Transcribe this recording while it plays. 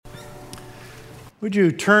Would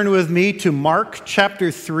you turn with me to Mark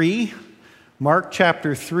chapter 3? Mark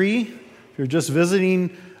chapter 3. If you're just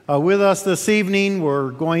visiting with us this evening,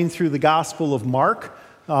 we're going through the Gospel of Mark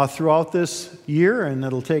throughout this year, and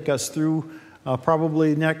it'll take us through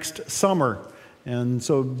probably next summer. And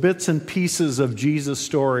so bits and pieces of Jesus'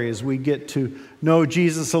 story as we get to know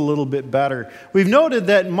Jesus a little bit better. We've noted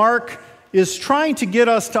that Mark is trying to get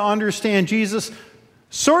us to understand Jesus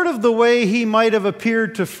sort of the way he might have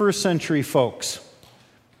appeared to first century folks.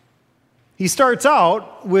 He starts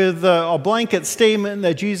out with a blanket statement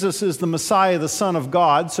that Jesus is the Messiah, the Son of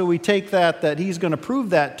God. So we take that he's going to prove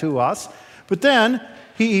that to us. But then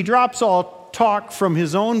he drops all talk from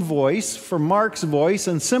his own voice, from Mark's voice,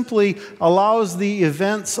 and simply allows the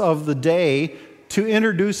events of the day to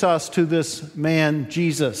introduce us to this man,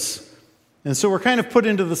 Jesus. And so we're kind of put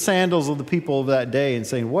into the sandals of the people of that day and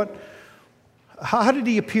saying, how did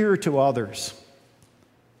he appear to others?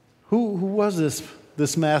 Who was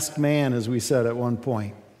this masked man, as we said at one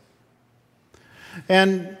point?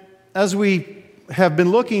 And as we have been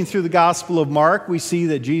looking through the Gospel of Mark, we see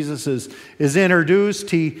that Jesus is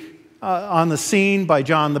introduced on the scene by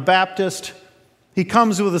John the Baptist. He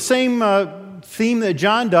comes with the same theme that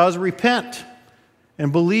John does: repent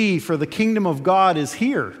and believe, for the kingdom of God is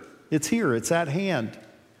here. It's here, it's at hand,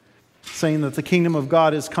 saying that the kingdom of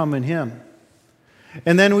God is come in him.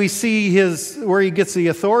 And then we see where he gets the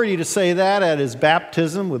authority to say that at his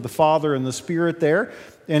baptism with the Father and the Spirit there.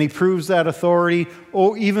 And he proves that authority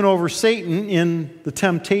even over Satan in the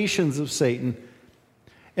temptations of Satan.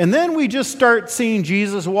 And then we just start seeing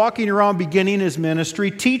Jesus walking around, beginning his ministry,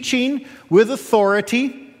 teaching with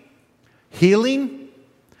authority, healing,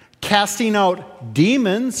 casting out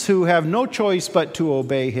demons who have no choice but to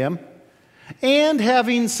obey him, and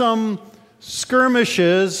having some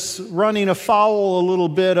skirmishes, running afoul a little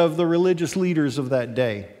bit of the religious leaders of that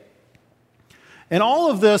day. And all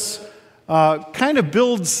of this kind of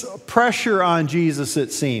builds pressure on Jesus,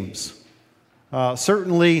 it seems.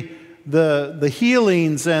 Certainly the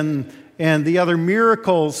healings and the other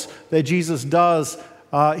miracles that Jesus does,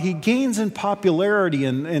 he gains in popularity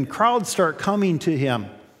and crowds start coming to him.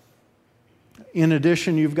 In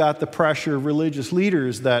addition, you've got the pressure of religious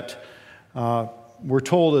leaders that we're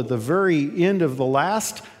told at the very end of the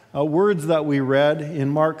last words that we read in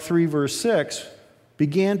Mark 3, verse 6,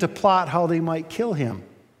 began to plot how they might kill him.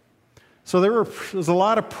 So there's a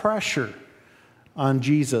lot of pressure on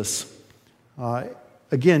Jesus.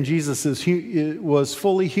 Again, Jesus was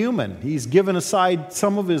fully human. He's set aside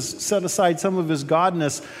some of his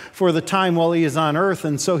godness for the time while he is on earth,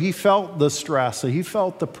 and so he felt the stress, he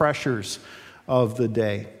felt the pressures of the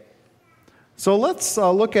day. So let's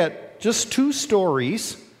look at just two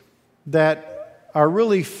stories that are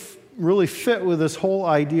really fit with this whole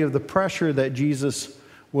idea of the pressure that Jesus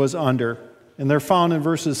was under. And they're found in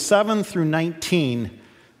verses 7 through 19.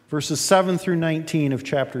 Verses 7 through 19 of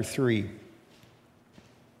chapter 3.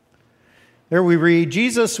 There we read,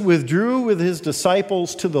 Jesus withdrew with his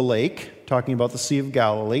disciples to the lake, talking about the Sea of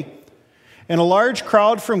Galilee, and a large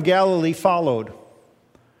crowd from Galilee followed.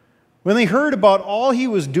 When they heard about all he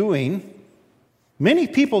was doing, many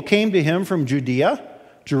people came to him from Judea,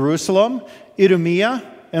 Jerusalem, Idumea,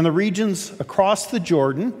 and the regions across the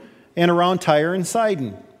Jordan and around Tyre and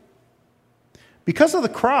Sidon. Because of the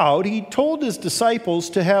crowd, he told his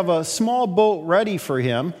disciples to have a small boat ready for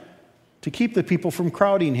him to keep the people from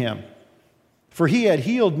crowding him. For he had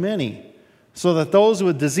healed many, so that those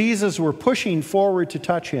with diseases were pushing forward to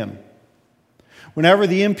touch him. Whenever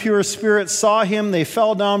the impure spirits saw him, they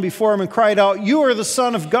fell down before him and cried out, "You are the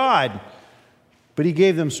Son of God!" But he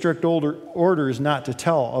gave them strict orders not to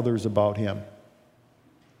tell others about him.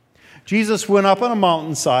 Jesus went up on a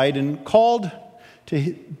mountainside and called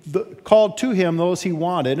to him those he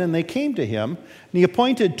wanted, and they came to him. And he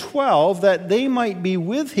appointed 12 that they might be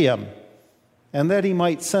with him, and that he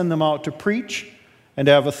might send them out to preach and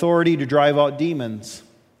have authority to drive out demons.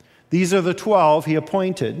 These are the 12 he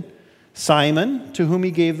appointed: Simon, to whom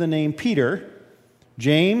he gave the name Peter;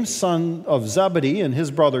 James, son of Zebedee, and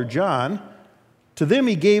his brother John. To them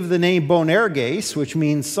he gave the name Boanerges, which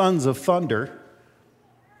means sons of thunder;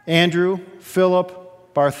 Andrew,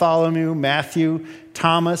 Philip, Bartholomew, Matthew,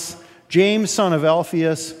 Thomas, James, son of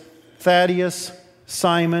Alphaeus, Thaddeus,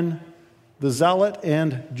 Simon, the Zealot,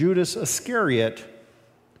 and Judas Iscariot,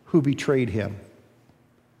 who betrayed him.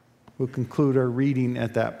 We'll conclude our reading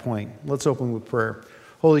at that point. Let's open with prayer.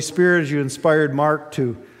 Holy Spirit, as you inspired Mark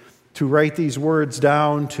to write these words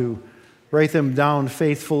down, to write them down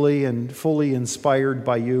faithfully and fully inspired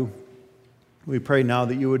by you, we pray now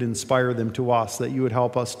that you would inspire them to us, that you would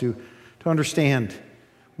help us to understand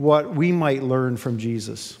what we might learn from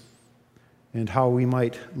Jesus. and how we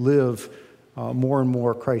might live more and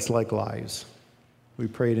more Christ-like lives. We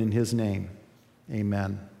pray it in his name.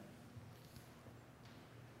 Amen.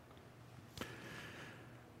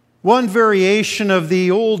 One variation of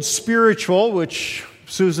the old spiritual, which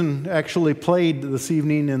Susan actually played this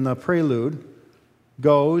evening in the prelude,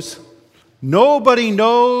 goes, "Nobody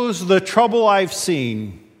knows the trouble I've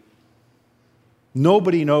seen.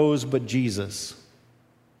 Nobody knows but Jesus."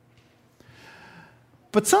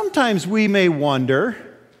 But sometimes we may wonder,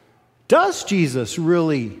 does Jesus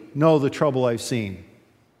really know the trouble I've seen?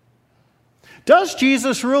 Does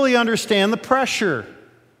Jesus really understand the pressure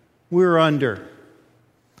we're under?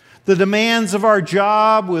 The demands of our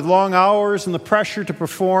job with long hours and the pressure to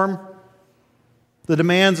perform. The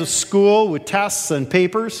demands of school with tests and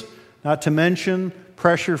papers, not to mention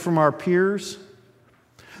pressure from our peers.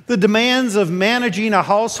 The demands of managing a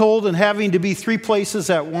household and having to be 3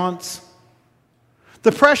 places at once.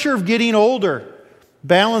 The pressure of getting older,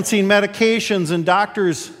 balancing medications and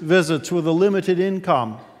doctor's visits with a limited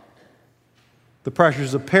income. The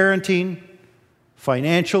pressures of parenting,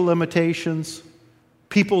 financial limitations,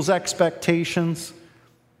 people's expectations,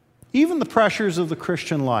 even the pressures of the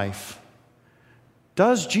Christian life.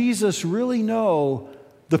 Does Jesus really know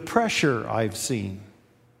the pressure I've seen?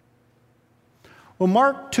 Well,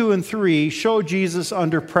 Mark 2 and 3 show Jesus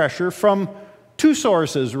under pressure from 2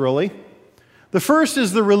 sources, really. The first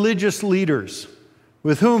is the religious leaders,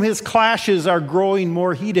 with whom his clashes are growing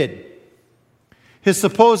more heated. His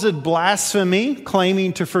supposed blasphemy,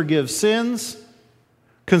 claiming to forgive sins,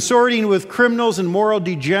 consorting with criminals and moral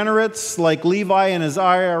degenerates like Levi and his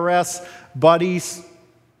IRS buddies,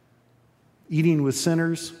 eating with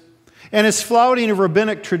sinners, and his flouting of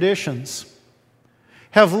rabbinic traditions,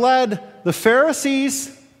 have led the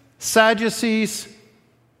Pharisees, Sadducees,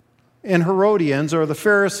 and Herodians, or the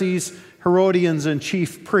Pharisees, Herodians, and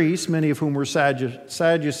chief priests, many of whom were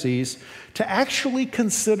Sadducees, to actually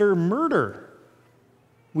consider murder.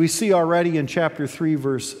 We see already in chapter 3,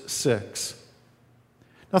 verse 6.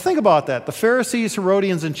 Now think about that. The Pharisees,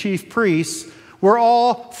 Herodians, and chief priests were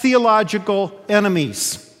all theological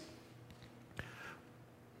enemies.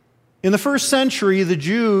 In the first century, the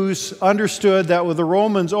Jews understood that with the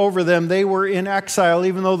Romans over them, they were in exile,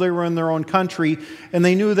 even though they were in their own country, and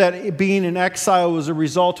they knew that being in exile was a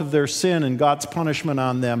result of their sin and God's punishment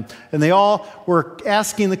on them. And they all were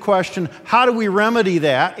asking the question, how do we remedy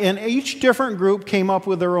that? And each different group came up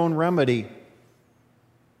with their own remedy.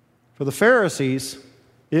 For the Pharisees,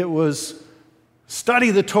 it was study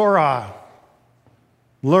the Torah,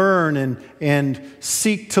 learn and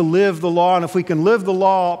seek to live the law. And if we can live the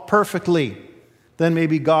law perfectly, then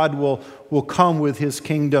maybe God will come with his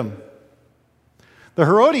kingdom. The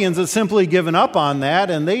Herodians had simply given up on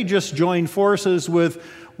that, and they just joined forces with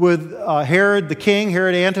Herod the king,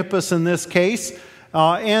 Herod Antipas in this case,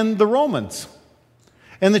 and the Romans.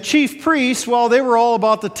 And the chief priests, well, they were all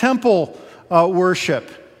about the temple worship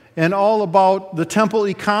and all about the temple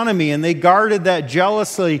economy, and they guarded that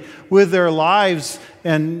jealously with their lives,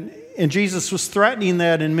 and Jesus was threatening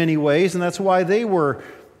that in many ways, and that's why they were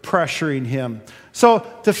pressuring him. So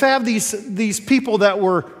to have these people that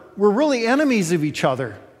were really enemies of each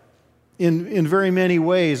other in very many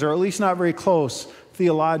ways, or at least not very close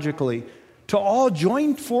theologically, to all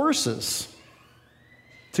join forces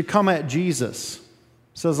to come at Jesus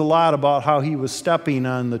says a lot about how he was stepping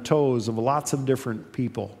on the toes of lots of different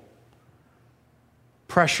people.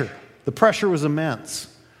 Pressure. The pressure was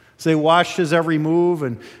immense. So they watched his every move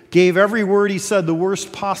and gave every word he said the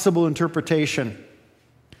worst possible interpretation.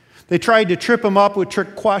 They tried to trip him up with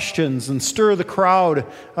trick questions and stir the crowd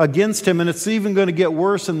against him, and it's even going to get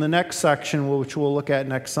worse in the next section, which we'll look at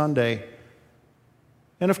next Sunday.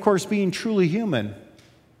 And of course, being truly human,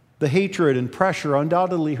 the hatred and pressure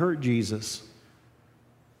undoubtedly hurt Jesus.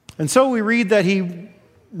 And so we read that he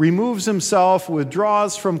removes himself,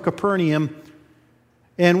 withdraws from Capernaum,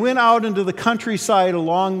 and went out into the countryside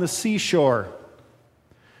along the seashore.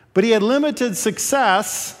 But he had limited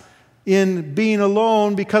success in being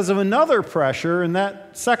alone because of another pressure, and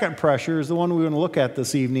that second pressure is the one we're going to look at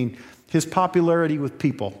this evening, his popularity with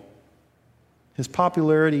people. His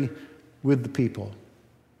popularity with the people.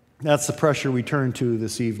 That's the pressure we turn to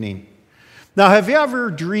this evening. Now, have you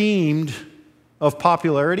ever dreamed of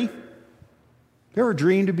popularity? Have you ever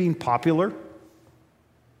dreamed of being popular?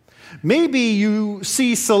 Maybe you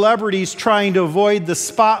see celebrities trying to avoid the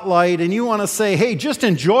spotlight and you want to say, hey, just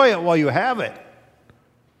enjoy it while you have it.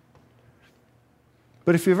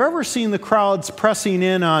 But if you've ever seen the crowds pressing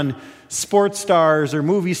in on sports stars or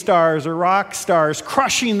movie stars or rock stars,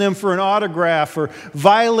 crushing them for an autograph or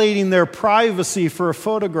violating their privacy for a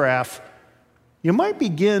photograph, you might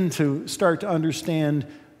begin to start to understand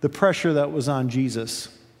the pressure that was on Jesus.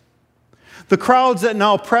 The crowds that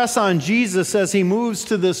now press on Jesus as he moves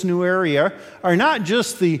to this new area are not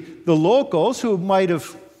just the locals who might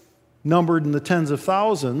have numbered in the tens of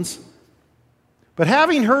thousands, but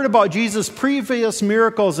having heard about Jesus' previous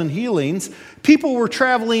miracles and healings, people were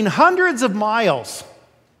traveling hundreds of miles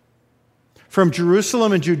from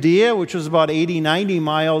Jerusalem and Judea, which was about 80, 90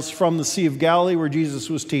 miles from the Sea of Galilee where Jesus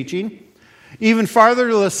was teaching, even farther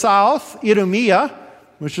to the south, Idumea,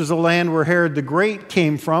 which is the land where Herod the Great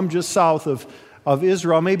came from, just south of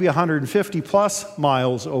Israel, maybe 150 plus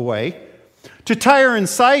miles away, to Tyre and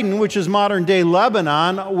Sidon, which is modern-day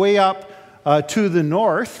Lebanon, way up to the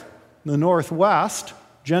north, the northwest,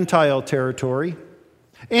 Gentile territory,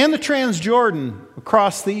 and the Transjordan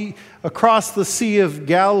across the Sea of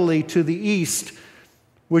Galilee to the east,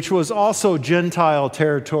 which was also Gentile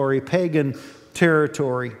territory, pagan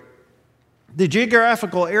territory. The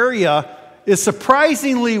geographical area is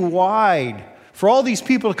surprisingly wide for all these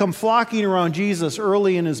people to come flocking around Jesus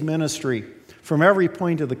early in his ministry from every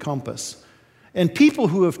point of the compass. And people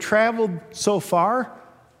who have traveled so far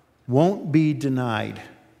won't be denied.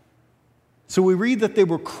 So we read that they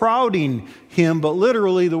were crowding him, but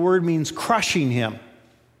literally the word means crushing him,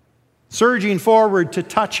 surging forward to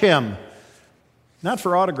touch him, not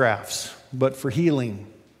for autographs, but for healing.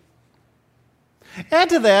 Add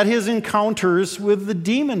to that his encounters with the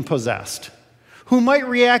demon-possessed, who might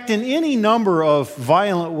react in any number of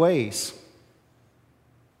violent ways.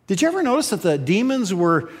 Did you ever notice that the demons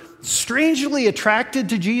were strangely attracted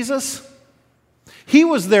to Jesus? He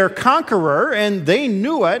was their conqueror, and they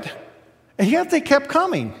knew it, and yet they kept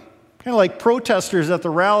coming. Kind of like protesters at the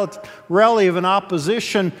rally of an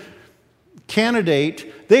opposition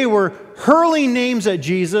candidate. They were hurling names at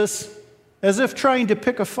Jesus as if trying to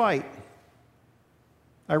pick a fight.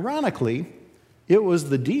 Ironically, it was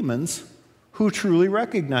the demons who truly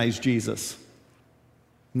recognized Jesus,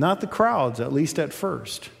 not the crowds, at least at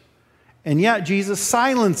first. And yet Jesus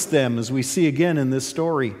silenced them, as we see again in this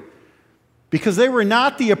story, because they were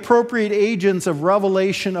not the appropriate agents of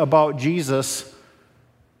revelation about Jesus.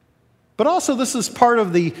 But also this is part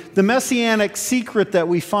of the messianic secret that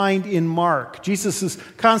we find in Mark. Jesus is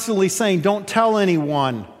constantly saying, don't tell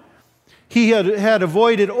anyone. He had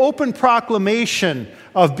avoided open proclamation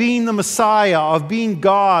of being the Messiah, of being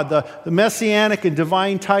God, the messianic and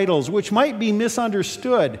divine titles, which might be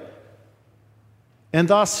misunderstood, and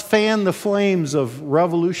thus fan the flames of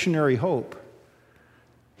revolutionary hope.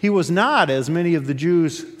 He was not, as many of the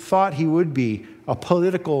Jews thought he would be, a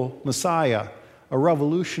political Messiah, a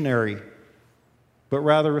revolutionary, but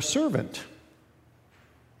rather a servant,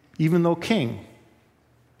 even though king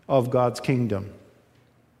of God's kingdom.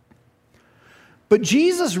 But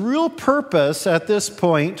Jesus' real purpose at this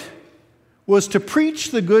point was to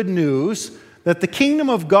preach the good news that the kingdom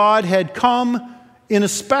of God had come in a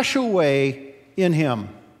special way in him.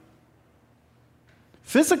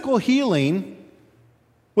 Physical healing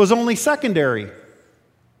was only secondary.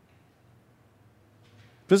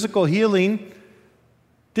 Physical healing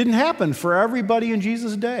didn't happen for everybody in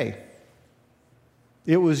Jesus' day.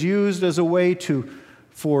 It was used as a way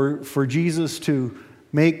for Jesus to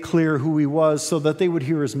make clear who he was so that they would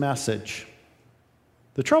hear his message.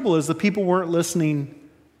 The trouble is the people weren't listening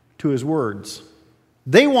to his words.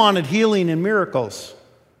 They wanted healing and miracles.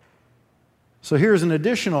 So here's an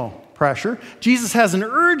additional pressure. Jesus has an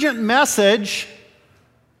urgent message,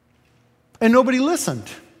 and nobody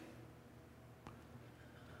listened.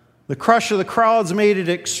 The crush of the crowds made it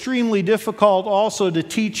extremely difficult also to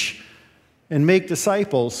teach and make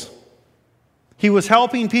disciples. He was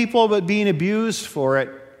helping people but being abused for it.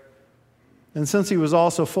 And since he was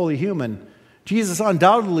also fully human, Jesus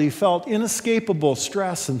undoubtedly felt inescapable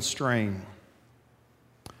stress and strain.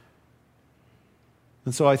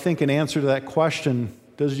 And so I think in answer to that question,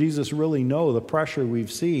 does Jesus really know the pressure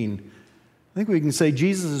we've seen? I think we can say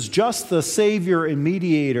Jesus is just the Savior and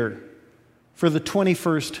mediator for the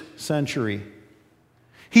 21st century.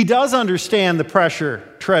 He does understand the pressure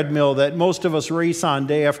treadmill that most of us race on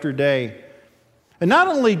day after day. And not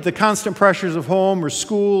only the constant pressures of home or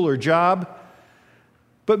school or job,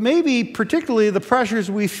 but maybe particularly the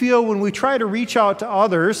pressures we feel when we try to reach out to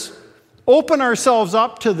others, open ourselves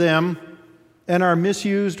up to them, and are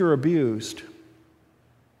misused or abused.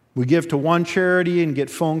 We give to one charity and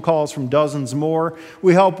get phone calls from dozens more.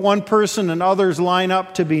 We help one person and others line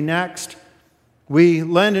up to be next. We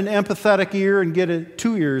lend an empathetic ear and get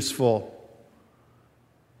 2 ears full.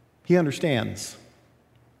 He understands.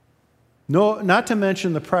 No, not to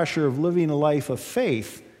mention the pressure of living a life of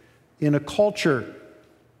faith in a culture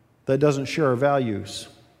that doesn't share our values.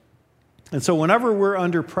 And so whenever we're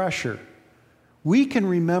under pressure, we can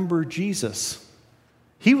remember Jesus.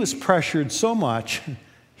 He was pressured so much,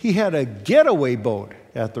 he had a getaway boat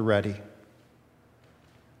at the ready.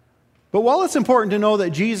 But while it's important to know that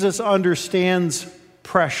Jesus understands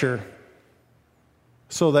pressure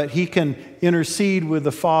so that he can intercede with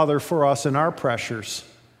the Father for us in our pressures,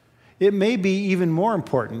 it may be even more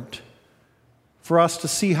important for us to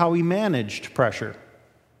see how he managed pressure.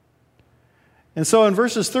 And so in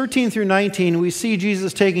verses 13 through 19, we see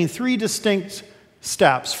Jesus taking three distinct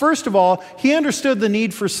steps. First of all, he understood the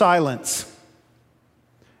need for silence.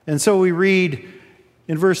 And so we read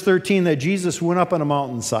in verse 13 that Jesus went up on a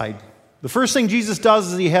mountainside. The first thing Jesus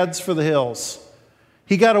does is he heads for the hills.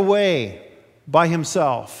 He got away by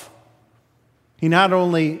himself. He not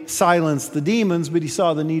only silenced the demons, but he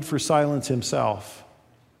saw the need for silence himself.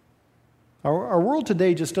 Our world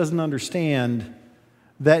today just doesn't understand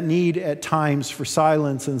that need at times for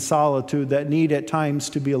silence and solitude, that need at times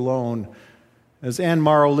to be alone. As Anne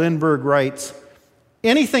Morrow Lindbergh writes,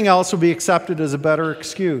 anything else will be accepted as a better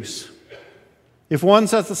excuse. If one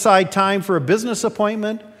sets aside time for a business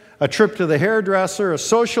appointment, a trip to the hairdresser, a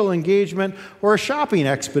social engagement, or a shopping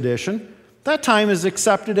expedition, that time is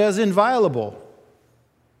accepted as inviolable.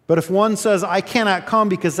 But if one says, I cannot come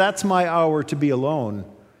because that's my hour to be alone,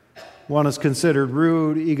 one is considered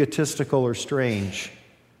rude, egotistical, or strange.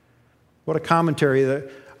 What a commentary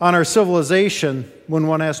on our civilization when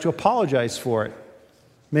one has to apologize for it,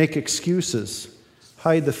 make excuses,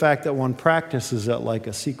 hide the fact that one practices it like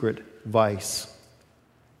a secret vice.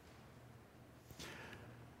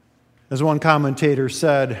 As one commentator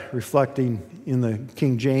said, reflecting in the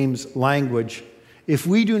King James language, if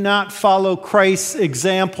we do not follow Christ's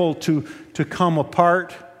example to come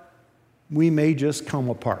apart, we may just come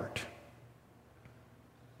apart.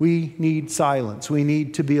 We need silence. We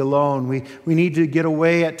need to be alone. We need to get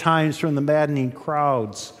away at times from the maddening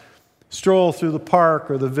crowds, stroll through the park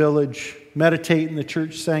or the village, meditate in the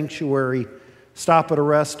church sanctuary, stop at a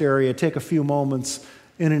rest area, take a few moments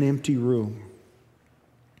in an empty room.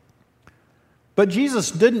 But Jesus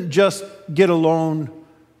didn't just get alone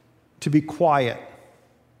to be quiet,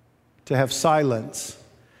 to have silence,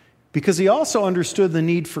 because he also understood the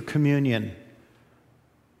need for communion.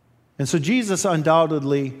 And so Jesus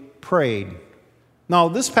undoubtedly prayed. Now,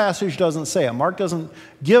 this passage doesn't say it. Mark doesn't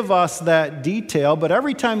give us that detail, but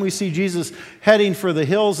every time we see Jesus heading for the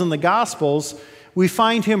hills in the Gospels, we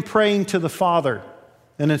find him praying to the Father.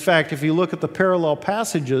 And in fact, if you look at the parallel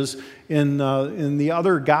passages in the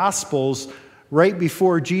other Gospels, right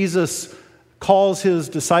before Jesus calls his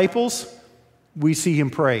disciples, we see him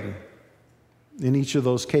praying in each of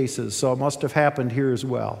those cases. So it must have happened here as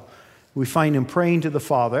well. We find him praying to the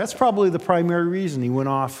Father. That's probably the primary reason he went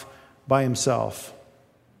off by himself.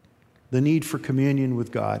 The need for communion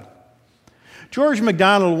with God. George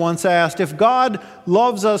MacDonald once asked, if God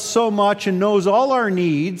loves us so much and knows all our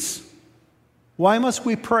needs, why must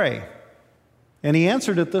we pray? And he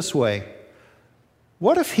answered it this way.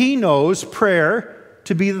 What if he knows prayer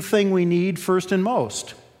to be the thing we need first and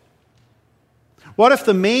most? What if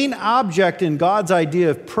the main object in God's idea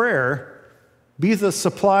of prayer be the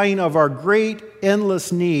supplying of our great,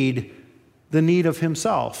 endless need, the need of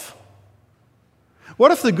himself? What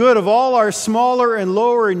if the good of all our smaller and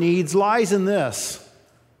lower needs lies in this,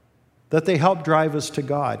 that they help drive us to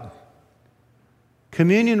God?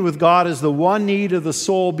 Communion with God is the one need of the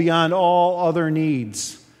soul beyond all other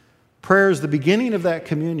needs. Prayer is the beginning of that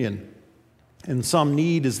communion, and some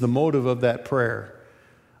need is the motive of that prayer.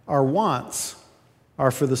 Our wants are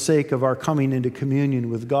for the sake of our coming into communion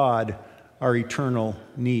with God, our eternal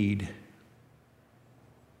need.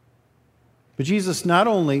 But Jesus not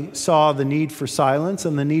only saw the need for silence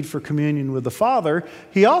and the need for communion with the Father,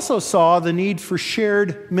 he also saw the need for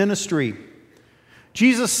shared ministry.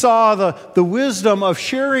 Jesus saw the wisdom of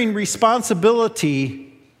sharing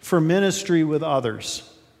responsibility for ministry with others.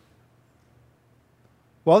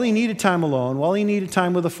 While he needed time alone, while he needed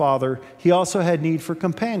time with the Father, he also had need for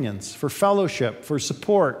companions, for fellowship, for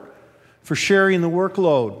support, for sharing the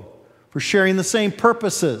workload, for sharing the same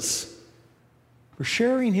purposes, for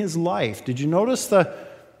sharing his life. Did you notice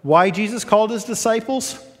why Jesus called his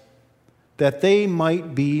disciples? That they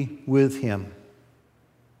might be with him.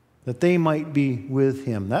 That they might be with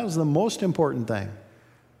him. That was the most important thing.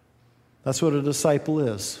 That's what a disciple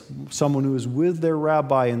is. Someone who is with their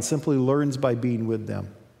rabbi and simply learns by being with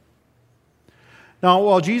them. Now,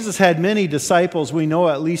 while Jesus had many disciples, we know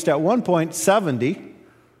at least at one point 70,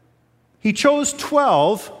 he chose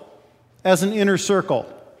 12 as an inner circle.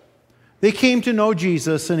 They came to know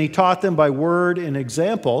Jesus, and he taught them by word and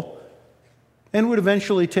example, and would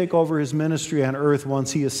eventually take over his ministry on earth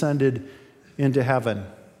once he ascended into heaven.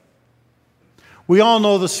 We all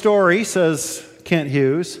know the story, says Kent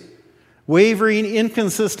Hughes. Wavering,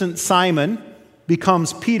 inconsistent Simon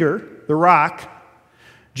becomes Peter, the rock.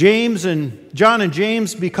 John and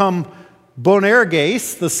James become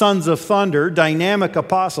Boanerges, the sons of thunder, dynamic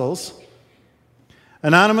apostles.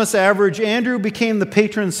 Anonymous average Andrew became the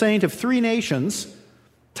patron saint of 3 nations.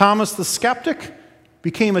 Thomas the skeptic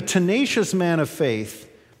became a tenacious man of faith.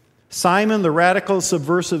 Simon, the radical,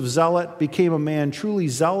 subversive zealot, became a man truly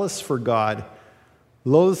zealous for God.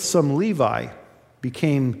 Loathsome Levi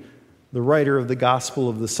became the writer of the gospel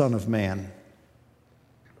of the Son of Man.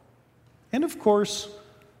 And of course,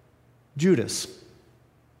 Judas,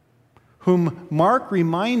 whom Mark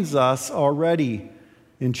reminds us already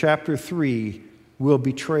in chapter 3 will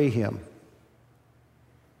betray him.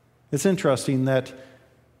 It's interesting that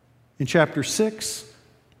in chapter 6,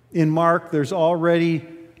 in Mark, there's already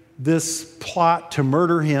this plot to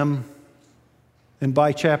murder him. And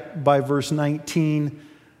by verse 19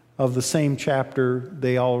 of the same chapter,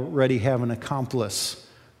 they already have an accomplice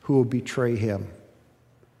who will betray him.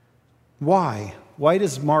 Why? Why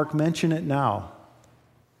does Mark mention it now?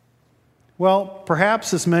 Well,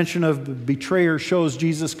 perhaps this mention of the betrayer shows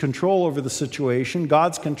Jesus' control over the situation,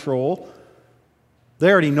 God's control.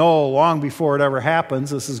 They already know long before it ever happens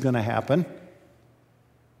this is going to happen.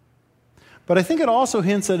 But I think it also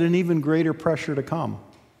hints at an even greater pressure to come.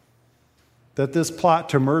 That this plot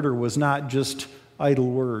to murder was not just idle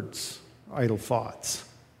words, idle thoughts.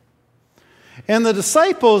 And the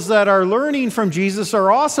disciples that are learning from Jesus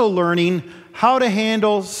are also learning how to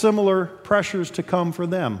handle similar pressures to come for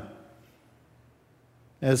them.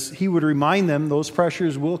 As he would remind them, those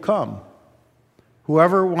pressures will come.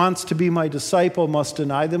 Whoever wants to be my disciple must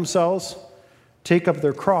deny themselves, take up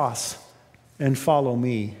their cross, and follow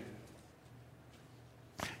me.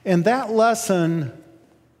 And that lesson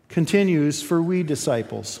continues for we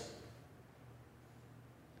disciples.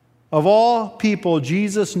 Of all people,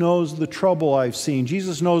 Jesus knows the trouble I've seen.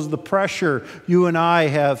 Jesus knows the pressure you and I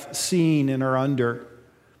have seen and are under.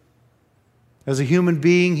 As a human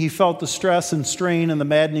being, he felt the stress and strain and the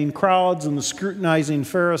maddening crowds and the scrutinizing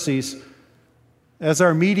Pharisees. As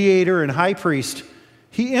our mediator and high priest,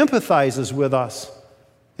 he empathizes with us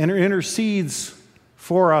and intercedes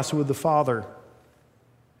for us with the Father.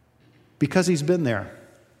 Because he's been there.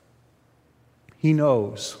 He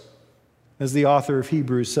knows. As the author of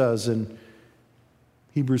Hebrews says in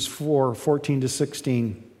Hebrews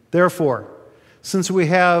 4:14-16. Therefore, since we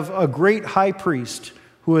have a great high priest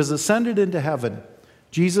who has ascended into heaven,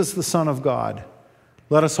 Jesus the Son of God,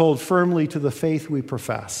 let us hold firmly to the faith we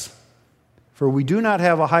profess. For we do not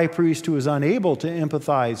have a high priest who is unable to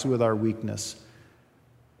empathize with our weakness,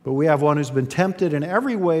 but we have one who's been tempted in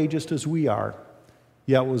every way just as we are,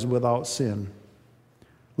 yet was without sin.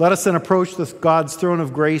 Let us then approach God's throne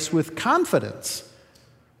of grace with confidence,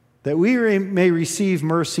 that we may receive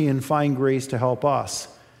mercy and find grace to help us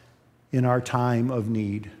in our time of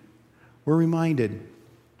need. We're reminded,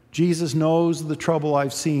 Jesus knows the trouble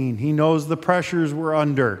I've seen. He knows the pressures we're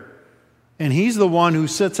under. And he's the one who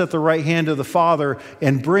sits at the right hand of the Father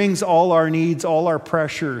and brings all our needs, all our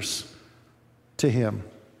pressures to him.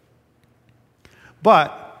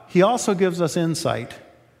 But he also gives us insight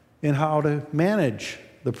in how to manage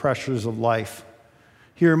the pressures of life.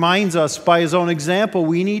 He reminds us by his own example,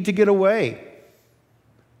 we need to get away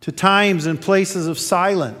to times and places of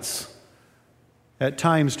silence, at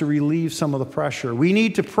times to relieve some of the pressure. We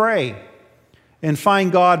need to pray and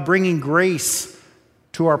find God bringing grace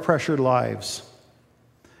to our pressured lives.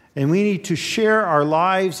 And we need to share our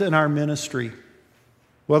lives and our ministry,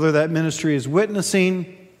 whether that ministry is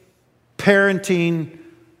witnessing, parenting,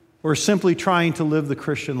 or simply trying to live the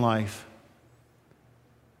Christian life.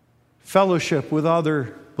 Fellowship with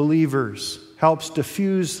other believers helps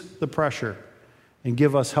diffuse the pressure and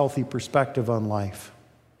give us healthy perspective on life.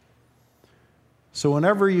 So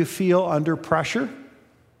whenever you feel under pressure,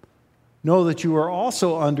 know that you are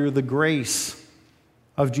also under the grace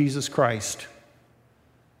of Jesus Christ,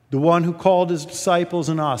 the one who called his disciples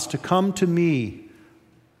and us to come to me,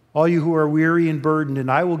 all you who are weary and burdened,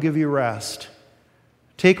 and I will give you rest.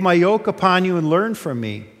 Take my yoke upon you and learn from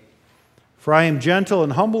me, for I am gentle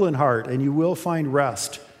and humble in heart, and you will find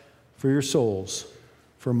rest for your souls.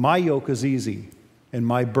 For my yoke is easy, and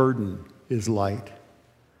my burden is light.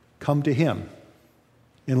 Come to him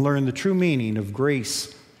and learn the true meaning of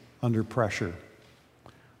grace under pressure.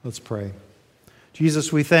 Let's pray.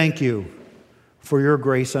 Jesus, we thank you for your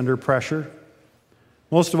grace under pressure.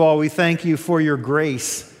 Most of all, we thank you for your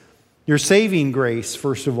grace, your saving grace,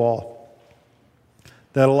 first of all,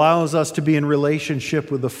 that allows us to be in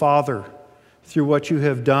relationship with the Father through what you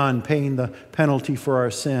have done, paying the penalty for our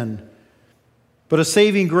sin. But a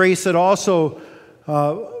saving grace that also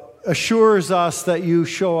assures us that you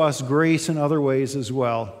show us grace in other ways as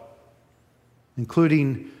well,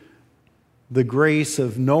 including the grace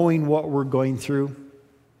of knowing what we're going through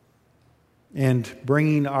and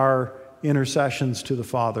bringing our intercessions to the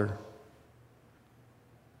Father.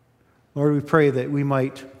 Lord, we pray that we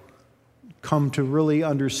might come to really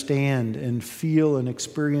understand and feel and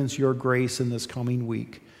experience your grace in this coming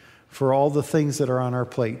week for all the things that are on our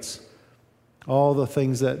plates, all the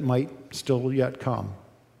things that might still yet come.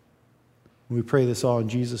 We pray this all in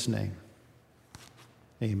Jesus' name.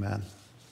 Amen.